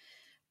it.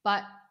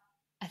 But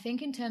I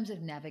think in terms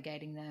of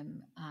navigating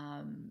them,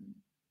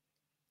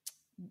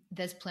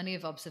 there's plenty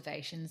of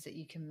observations that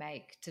you can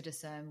make to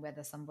discern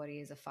whether somebody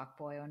is a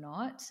fuckboy or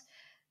not.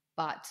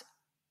 But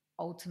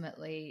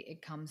ultimately,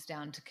 it comes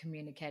down to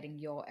communicating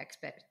your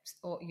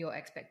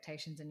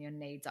expectations and your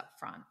needs up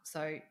front.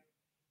 So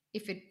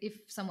if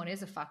someone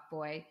is a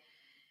fuckboy,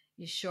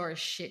 you're sure as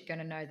shit going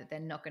to know that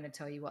they're not going to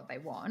tell you what they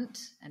want.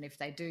 And if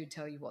they do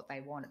tell you what they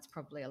want, it's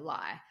probably a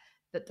lie.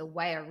 But the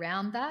way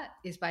around that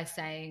is by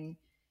saying,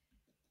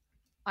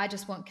 I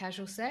just want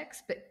casual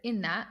sex, but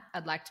in that,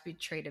 I'd like to be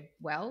treated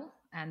well,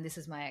 and this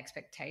is my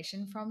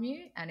expectation from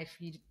you. And if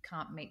you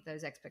can't meet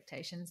those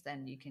expectations,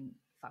 then you can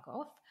fuck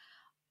off.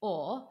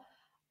 Or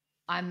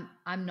I'm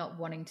not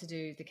wanting to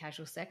do the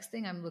casual sex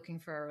thing. I'm looking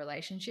for a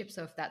relationship.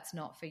 So if that's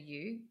not for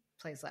you,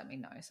 please let me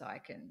know so I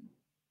can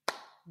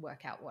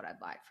work out what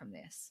I'd like from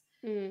this.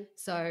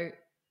 So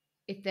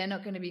if they're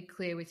not going to be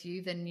clear with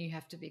you, then you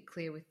have to be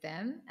clear with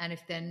them. And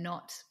if they're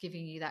not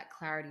giving you that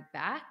clarity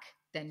back,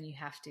 then you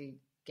have to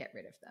get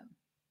rid of them.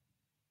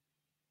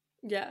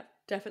 Yeah,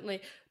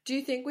 definitely. Do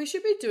you think we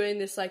should be doing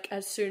this like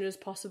as soon as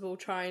possible,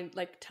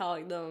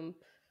 telling them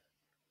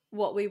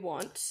what we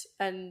want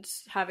and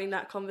having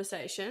that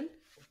conversation?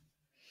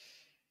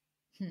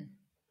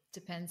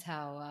 Depends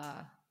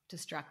how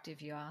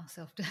destructive you are,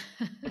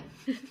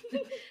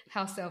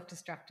 how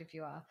self-destructive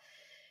you are.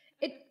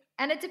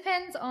 It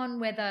depends on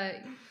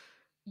whether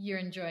you're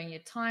enjoying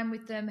your time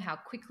with them, how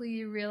quickly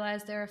you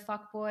realize they're a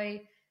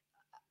fuckboy.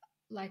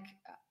 Like,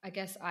 I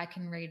guess I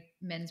can read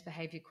men's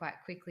behavior quite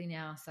quickly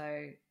now,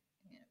 so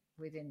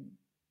within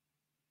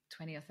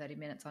 20 or 30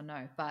 minutes I'll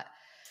know. But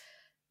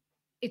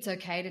it's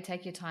okay to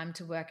take your time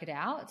to work it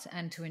out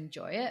and to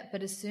enjoy it.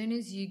 But as soon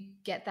as you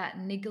get that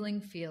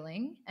niggling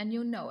feeling, and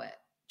you'll know it,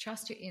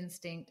 trust your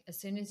instinct, as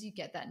soon as you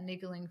get that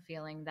niggling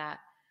feeling that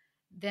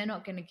they're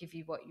not going to give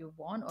you what you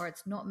want, or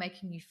it's not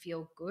making you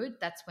feel good,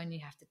 that's when you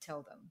have to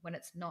tell them, when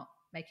it's not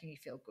making you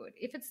feel good.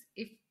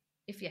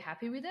 If you're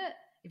happy with it,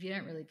 if you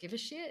don't really give a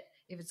shit,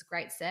 if it's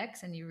great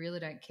sex and you really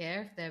don't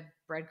care if they're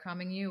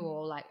breadcrumbing you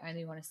or like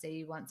only want to see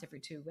you once every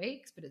 2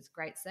 weeks, but it's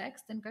great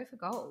sex, then go for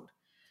gold.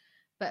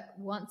 But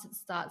once it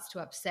starts to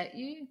upset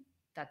you,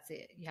 that's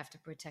it. You have to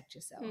protect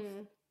yourself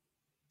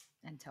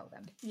and tell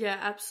them. Yeah,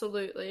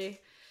 absolutely.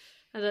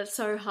 And it's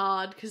so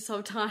hard because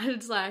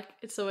sometimes like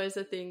it's always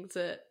the things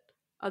that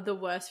are the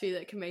worst for you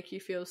that can make you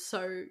feel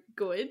so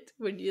good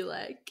when you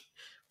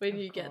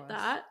get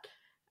that.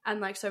 And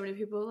like so many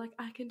people are like,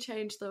 I can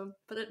change them,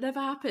 but it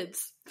never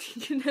happens.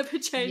 You can never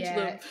change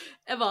them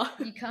ever.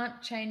 You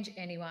can't change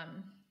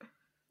anyone.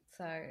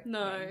 So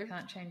no, you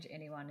can't change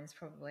anyone is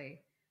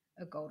probably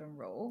a golden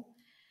rule.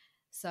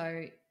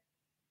 So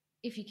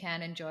if you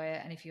can enjoy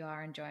it, and if you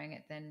are enjoying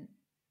it, then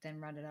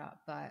run it up.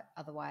 But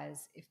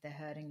otherwise, if they're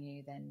hurting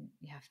you, then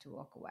you have to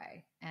walk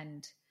away.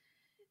 And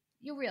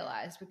you'll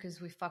realize, because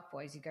with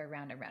fuckboys, you go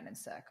round and round in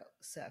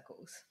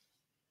circles.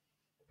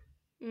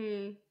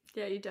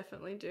 Yeah, you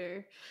definitely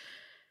do.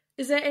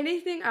 Is there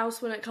anything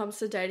else when it comes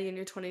to dating in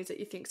your 20s that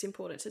you think is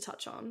important to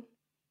touch on?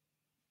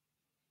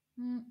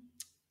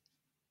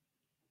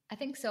 I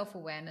think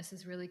self-awareness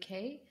is really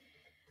key.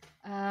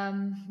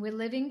 We're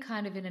living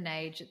kind of in an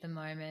age at the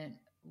moment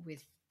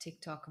with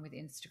TikTok and with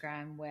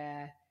Instagram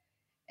where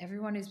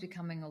everyone is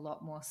becoming a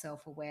lot more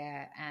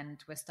self-aware,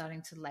 and we're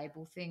starting to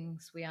label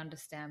things. We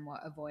understand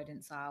what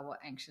avoidance are, what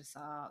anxious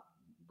are.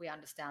 We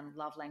understand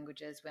love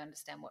languages. We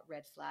understand what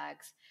red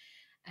flags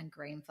and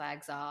green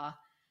flags are.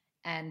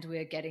 And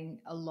we're getting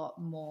a lot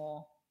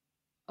more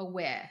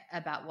aware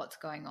about what's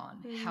going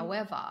on.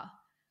 However,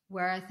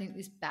 where I think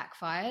this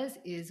backfires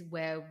is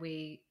where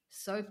we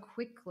so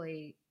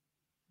quickly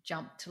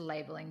jump to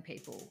labeling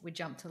people. We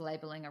jump to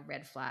labeling a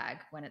red flag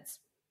when it's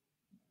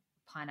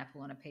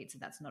pineapple on a pizza.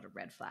 That's not a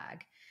red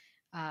flag.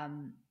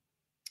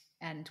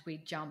 And we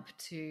jump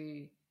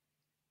to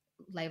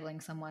labeling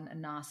someone a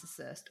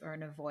narcissist or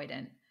an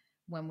avoidant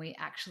when we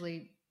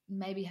actually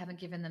maybe haven't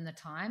given them the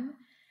time,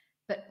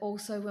 but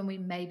also when we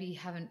maybe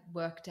haven't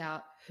worked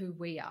out who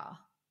we are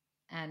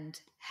and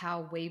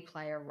how we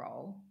play a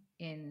role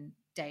in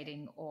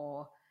dating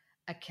or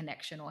a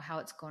connection, or how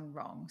it's gone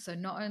wrong. So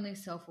not only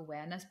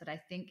self-awareness, but I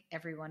think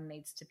everyone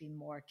needs to be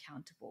more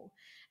accountable.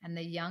 And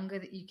the younger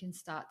that you can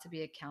start to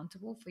be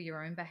accountable for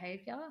your own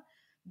behavior,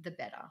 the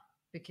better,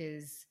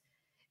 because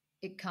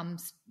it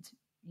comes,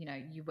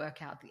 you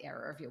work out the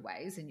error of your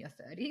ways in your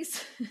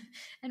 30s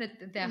and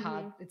they're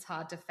hard. It's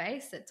hard to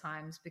face at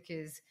times,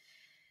 because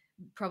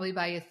probably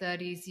by your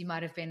 30s, you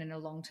might have been in a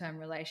long-term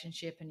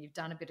relationship and you've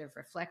done a bit of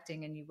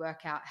reflecting and you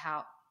work out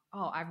how,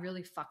 I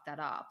really fucked that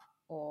up.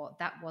 Or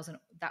that wasn't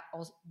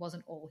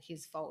all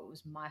his fault, it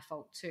was my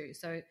fault too.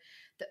 So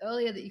the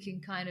earlier that you can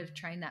kind of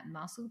train that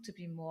muscle to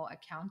be more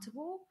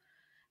accountable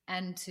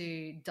and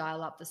to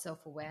dial up the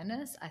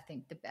self-awareness, I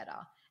think the better.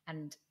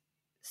 And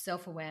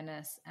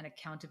self-awareness and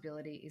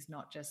accountability is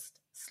not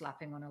just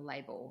slapping on a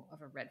label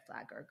of a red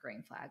flag or a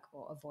green flag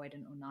or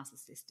avoidant or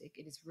narcissistic.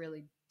 It is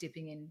really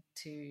dipping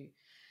into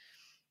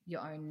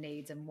your own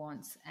needs and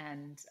wants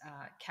and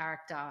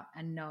character,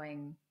 and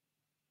knowing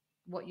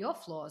what your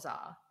flaws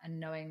are, and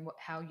knowing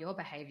how your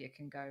behavior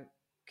can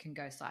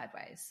go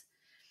sideways.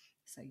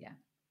 So yeah,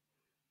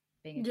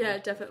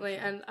 definitely.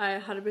 And I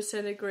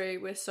 100% agree.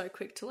 We're so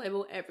quick to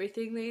label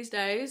everything these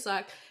days.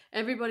 Like,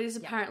 everybody's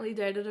apparently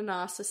dated a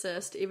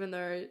narcissist, even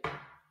though,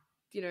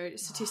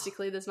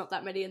 statistically there's not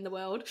that many in the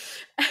world.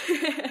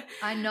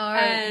 I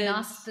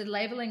know. The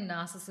labeling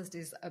narcissist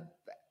is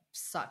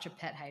such a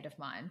pet hate of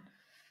mine.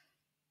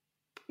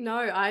 No,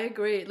 I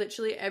agree.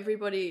 Literally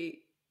everybody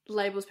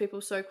labels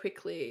people so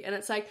quickly, and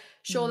it's like,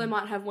 sure, they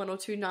might have one or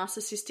two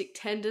narcissistic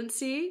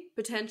tendency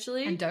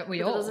potentially, and don't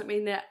we all? That doesn't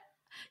mean that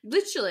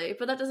literally,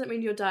 but that doesn't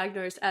mean you're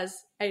diagnosed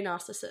as a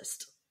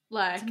narcissist.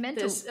 Like,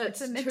 it's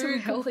a mental two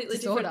health completely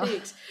disorder. Different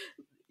things.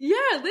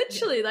 Yeah,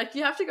 literally. Like,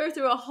 you have to go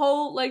through a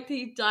whole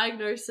lengthy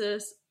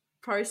diagnosis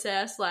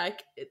process.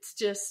 Like, it's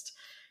just,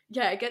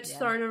 it gets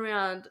thrown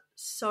around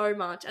so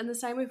much. And the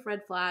same with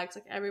red flags.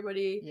 Like,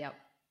 everybody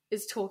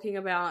is talking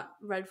about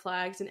red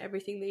flags and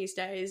everything these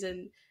days,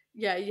 and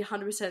yeah, you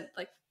 100%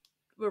 like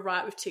were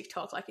right with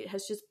TikTok. Like, it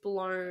has just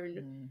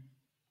blown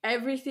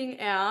everything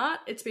out.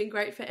 It's been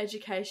great for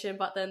education,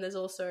 but then there's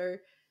also,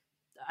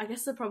 I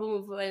guess, the problem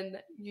of when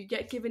you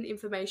get given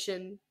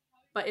information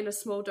but in a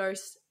small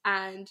dose,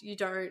 and you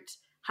don't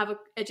have an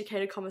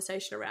educated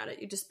conversation around it.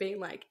 You're just being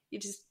like,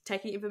 you're just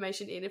taking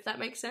information in, if that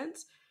makes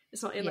sense.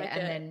 It's not in like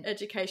an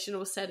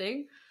educational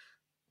setting.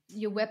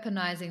 You're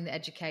weaponizing the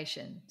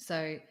education.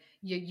 So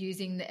you're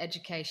using the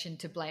education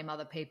to blame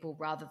other people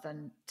rather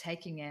than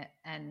taking it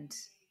and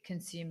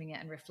consuming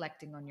it and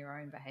reflecting on your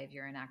own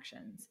behavior and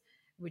actions,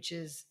 which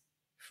is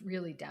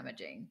really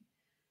damaging.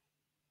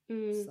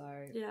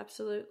 So yeah,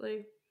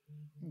 absolutely.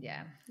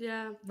 Yeah.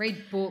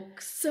 Read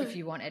books if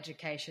you want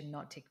education,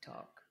 not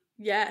TikTok.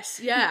 Yes.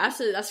 Yeah,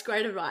 absolutely. That's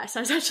great advice.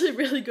 That's actually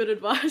really good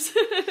advice.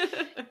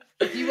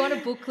 If you want a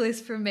book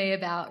list from me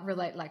about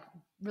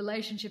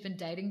relationship and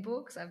dating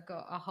books, I've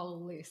got a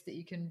whole list that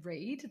you can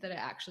read that are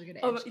actually going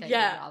to educate you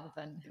rather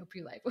than help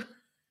you label.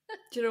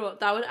 Do you know what?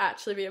 That would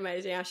actually be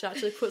amazing. I should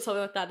actually put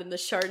something like that in the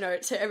show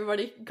notes so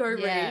everybody go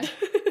read.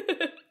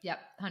 Yep,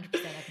 100%.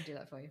 I can do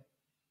that for you.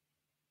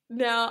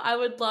 Now, I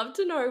would love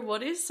to know,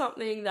 what is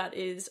something that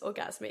is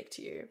orgasmic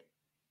to you?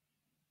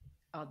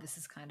 Oh, this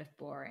is kind of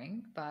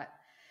boring, but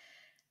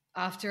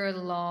after a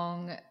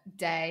long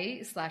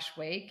day /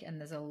 week, and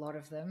there's a lot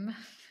of them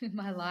in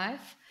my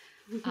life,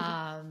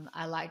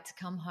 I like to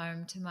come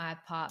home to my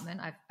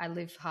apartment. I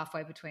live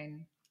halfway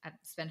between, I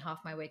spend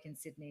half my week in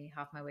Sydney,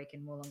 half my week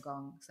in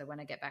Wollongong. So when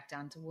I get back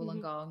down to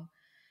Wollongong,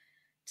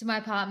 to my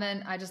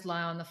apartment, I just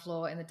lie on the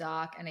floor in the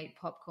dark and eat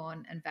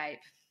popcorn and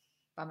vape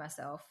by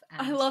myself.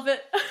 And I love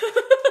it.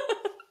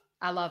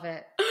 I love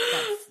it.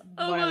 That's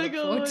what I look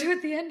forward to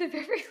at the end of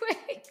every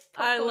week.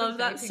 I love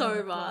that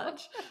so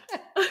much.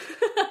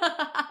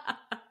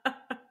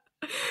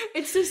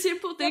 It's the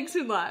simple things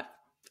in life.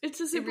 It's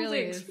the simple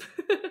things.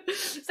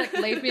 It's like,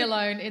 leave me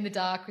alone in the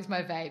dark with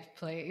my vape,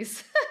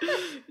 please.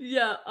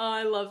 Yeah,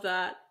 I love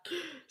that.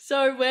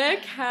 So where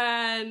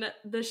can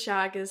the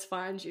Shaggers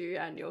find you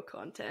and your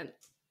content?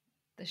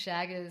 The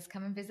Shaggers,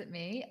 come and visit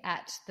me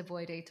at The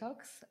Boy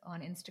Detox on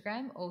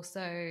Instagram.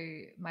 Also,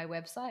 my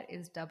website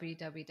is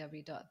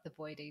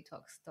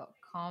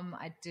www.theboydetox.com.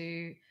 I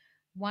do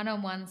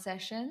one-on-one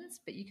sessions,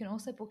 but you can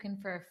also book in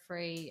for a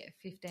free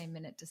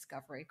 15-minute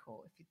discovery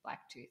call if you'd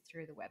like to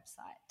through the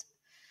website.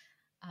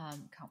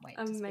 Can't wait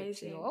to speak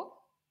to you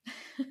all.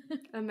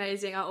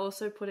 Amazing. I'll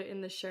also put it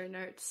in the show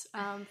notes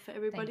for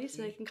everybody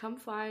so they can come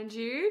find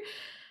you.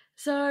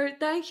 So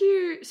thank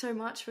you so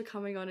much for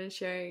coming on and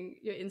sharing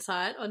your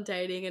insight on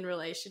dating and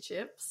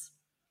relationships.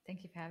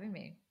 Thank you for having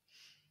me.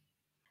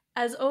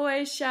 As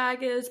always,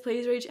 Shaggers,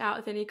 please reach out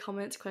with any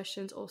comments,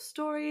 questions or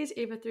stories,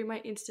 either through my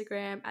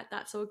Instagram at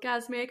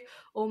that'sorgasmic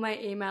or my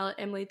email at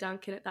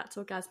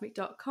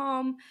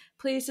emilyduncan@that'sorgasmic.com.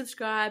 Please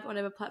subscribe on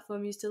whatever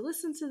platform you use to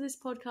listen to this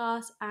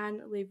podcast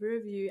and leave a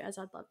review, as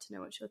I'd love to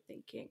know what you're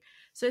thinking.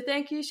 So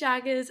thank you,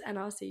 Shaggers, and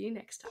I'll see you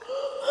next time.